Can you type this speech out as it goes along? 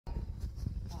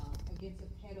against a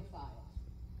pedophile,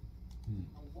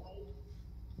 a white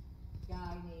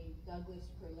guy named Douglas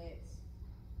Perletz,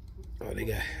 who Oh, reported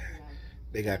this around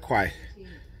they got quiet.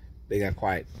 2013. They got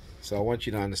quiet. So I want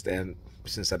you to understand,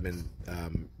 since I've been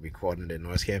recording the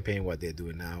noise campaign, what they're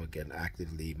doing now, again,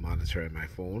 actively monitoring my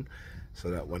phone, so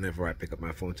that whenever I pick up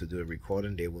my phone to do a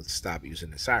recording, they will stop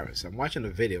using the sirens. I'm watching a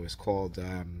video. It's called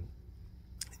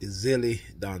Izili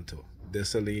Danto,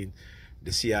 Desaline,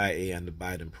 the CIA and the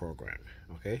Biden program.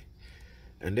 Okay?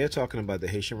 And they're talking about the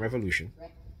Haitian Revolution.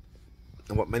 Right.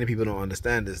 And what many people don't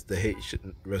understand is the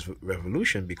Haitian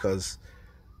Revolution, because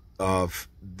of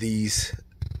these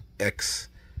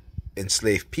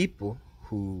ex-enslaved people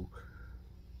who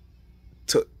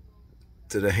took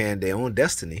to the hand their own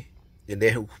destiny, and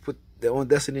they who put their own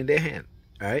destiny in their hand,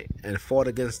 right, and fought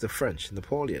against the French,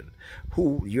 Napoleon,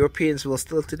 who Europeans will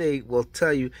still today will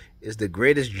tell you is the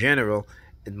greatest general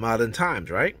in modern times,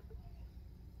 right?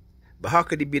 But how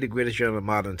could he be the greatest general in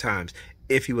modern times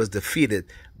if he was defeated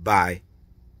by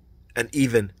an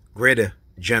even greater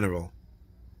general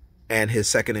and his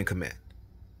second in command?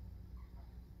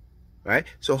 Right?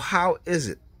 So how is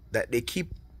it that they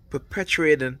keep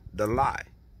perpetuating the lie,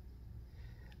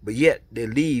 but yet they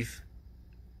leave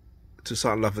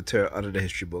Toussaint Louverture out of the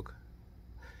history book?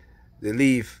 They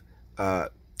leave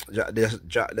Jacques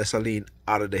Dessalines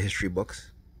out of the history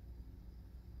books,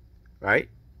 right?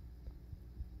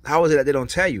 How is it that they don't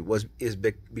tell you? Is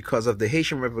because of the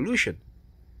Haitian Revolution,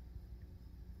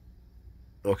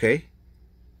 okay?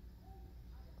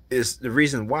 Is the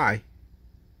reason why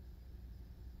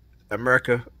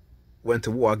America went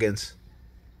to war against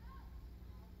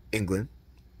England.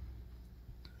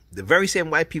 The very same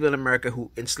white people in America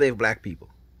who enslaved black people,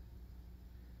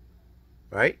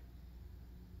 right,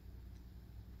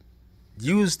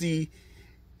 used the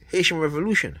Haitian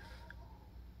Revolution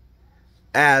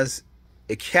as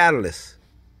a catalyst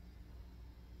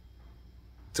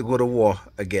to go to war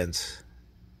against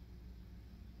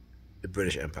the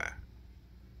British Empire,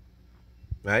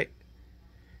 right?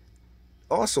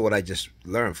 Also, what I just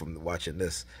learned from watching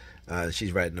this,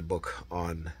 she's writing a book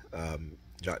on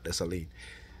Jacques Dessalines,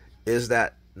 is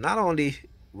that not only,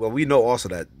 well, we know also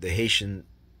that the Haitian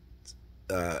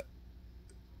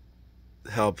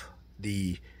help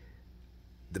the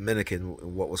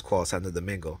Dominican, what was called Santo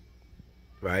Domingo,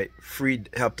 right,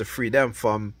 helped to free them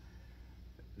from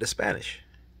the Spanish,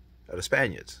 or the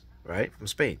Spaniards, right, from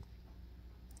Spain.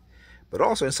 But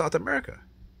also in South America,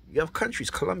 you have countries,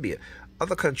 Colombia,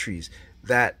 other countries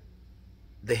that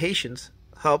the Haitians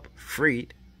helped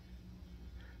freed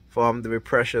from the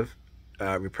repressive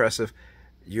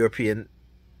European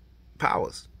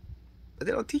powers. But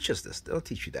they don't teach us this. They don't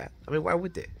teach you that. I mean, why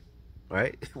would they?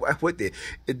 Right? Why would they?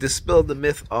 It dispelled the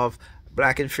myth of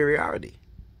black inferiority.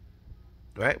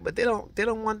 Right? But they will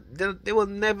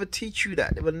never teach you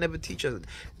that. They will never teach us.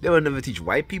 They will never teach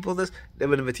white people this. They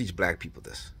will never teach black people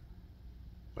this.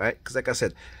 Right? Because like I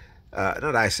said,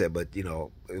 not I said, but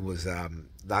it was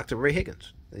Dr. Ray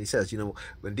Higgins. And he says,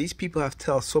 when these people have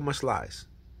told so much lies,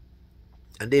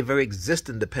 and their very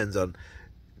existence depends on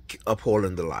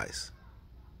upholding the lies,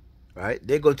 right?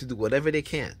 They're going to do whatever they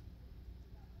can,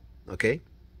 okay,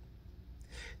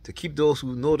 to keep those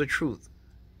who know the truth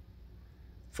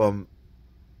from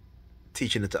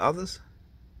teaching it to others,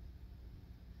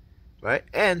 right?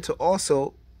 And to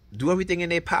also do everything in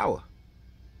their power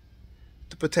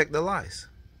to protect the lies.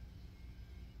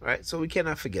 Right? So we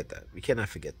cannot forget that. We cannot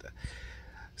forget that.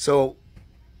 So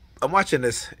I'm watching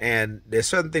this, and there's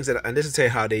certain things that, and this is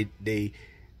how this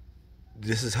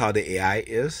is how the AI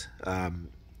is.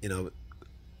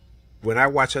 When I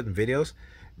watch certain videos,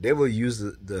 they will use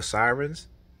the sirens,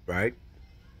 right,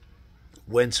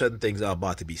 when certain things are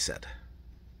about to be said.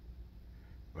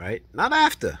 Right? Not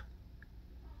after,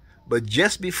 but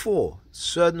just before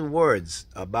certain words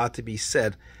are about to be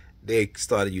said, they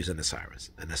started using the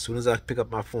sirens. And as soon as I pick up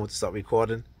my phone to start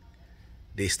recording,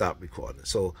 they stop recording.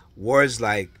 So words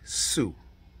like sue,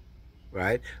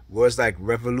 right? Words like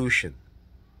revolution,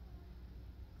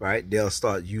 right? They'll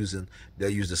use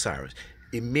the sirens.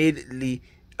 Immediately,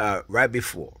 right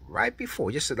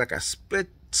before, just like a split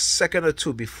second or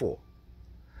two before,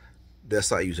 they'll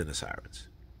start using the sirens.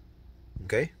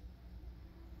 Okay?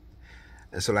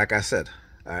 And so like I said,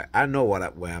 I know where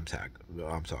I'm talking.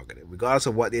 Regardless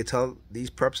of what they tell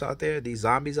these perps out there, these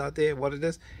zombies out there, what it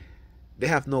is, they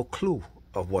have no clue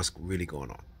of what's really going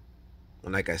on.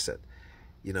 And like I said,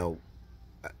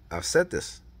 I've said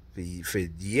this for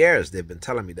years. They've been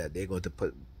telling me that they're going to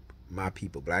put my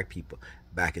people, black people,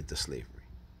 back into slavery.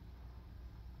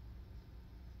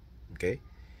 Okay,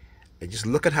 and just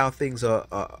look at how things are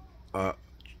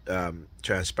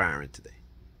transpiring today.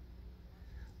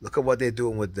 Look at what they're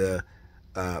doing with the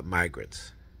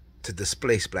migrants to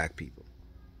displace black people.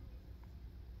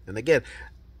 And again,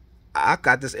 I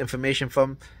got this information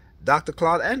from Dr.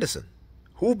 Claude Anderson,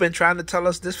 who's been trying to tell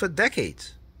us this for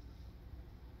decades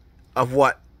of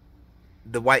what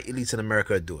the white elites in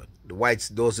America are doing. The whites,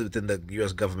 those within the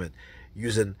U.S. government,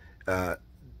 using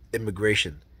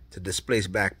immigration to displace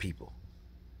black people.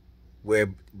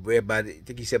 Whereby, I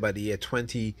think he said by the year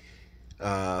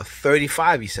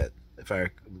 2035, he said, if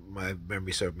my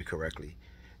memory served me correctly,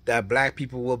 that black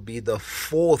people will be the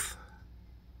fourth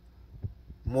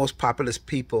most populous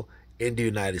people in the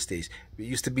United States. We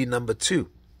used to be number 2.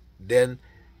 Then,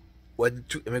 went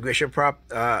to immigration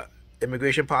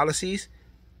policies,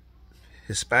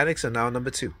 Hispanics are now number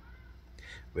 2.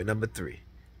 We're number 3.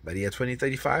 By the year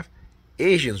 2035,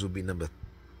 Asians will be number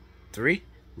 3,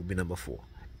 will be number 4,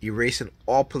 erasing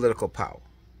all political power.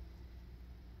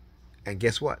 And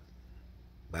guess what?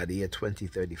 By the year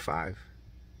 2035,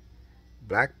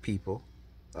 black people,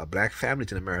 black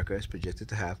families in America is projected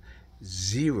to have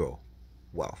 0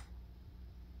 wealth.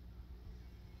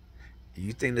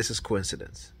 You think this is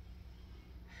coincidence?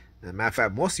 As a matter of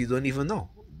fact, most of you don't even know.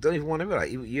 Don't even want to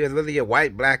realize. You're literally a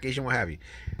white, black, Asian, what have you.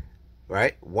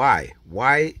 Right? Why?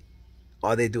 Why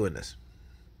are they doing this?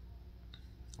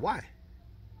 Why?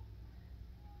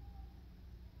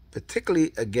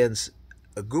 Particularly against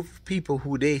a group of people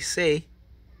who they say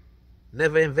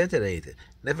never invented anything,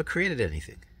 never created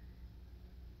anything.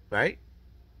 Right?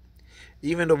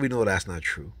 Even though we know that's not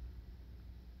true.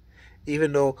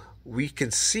 Even though we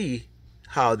can see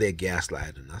how they're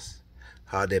gaslighting us,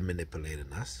 how they're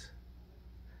manipulating us.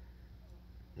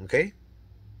 Okay?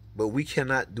 But we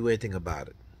cannot do anything about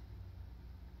it.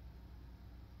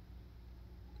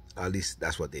 At least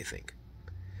that's what they think.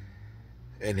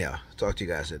 Anyhow, talk to you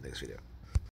guys in the next video.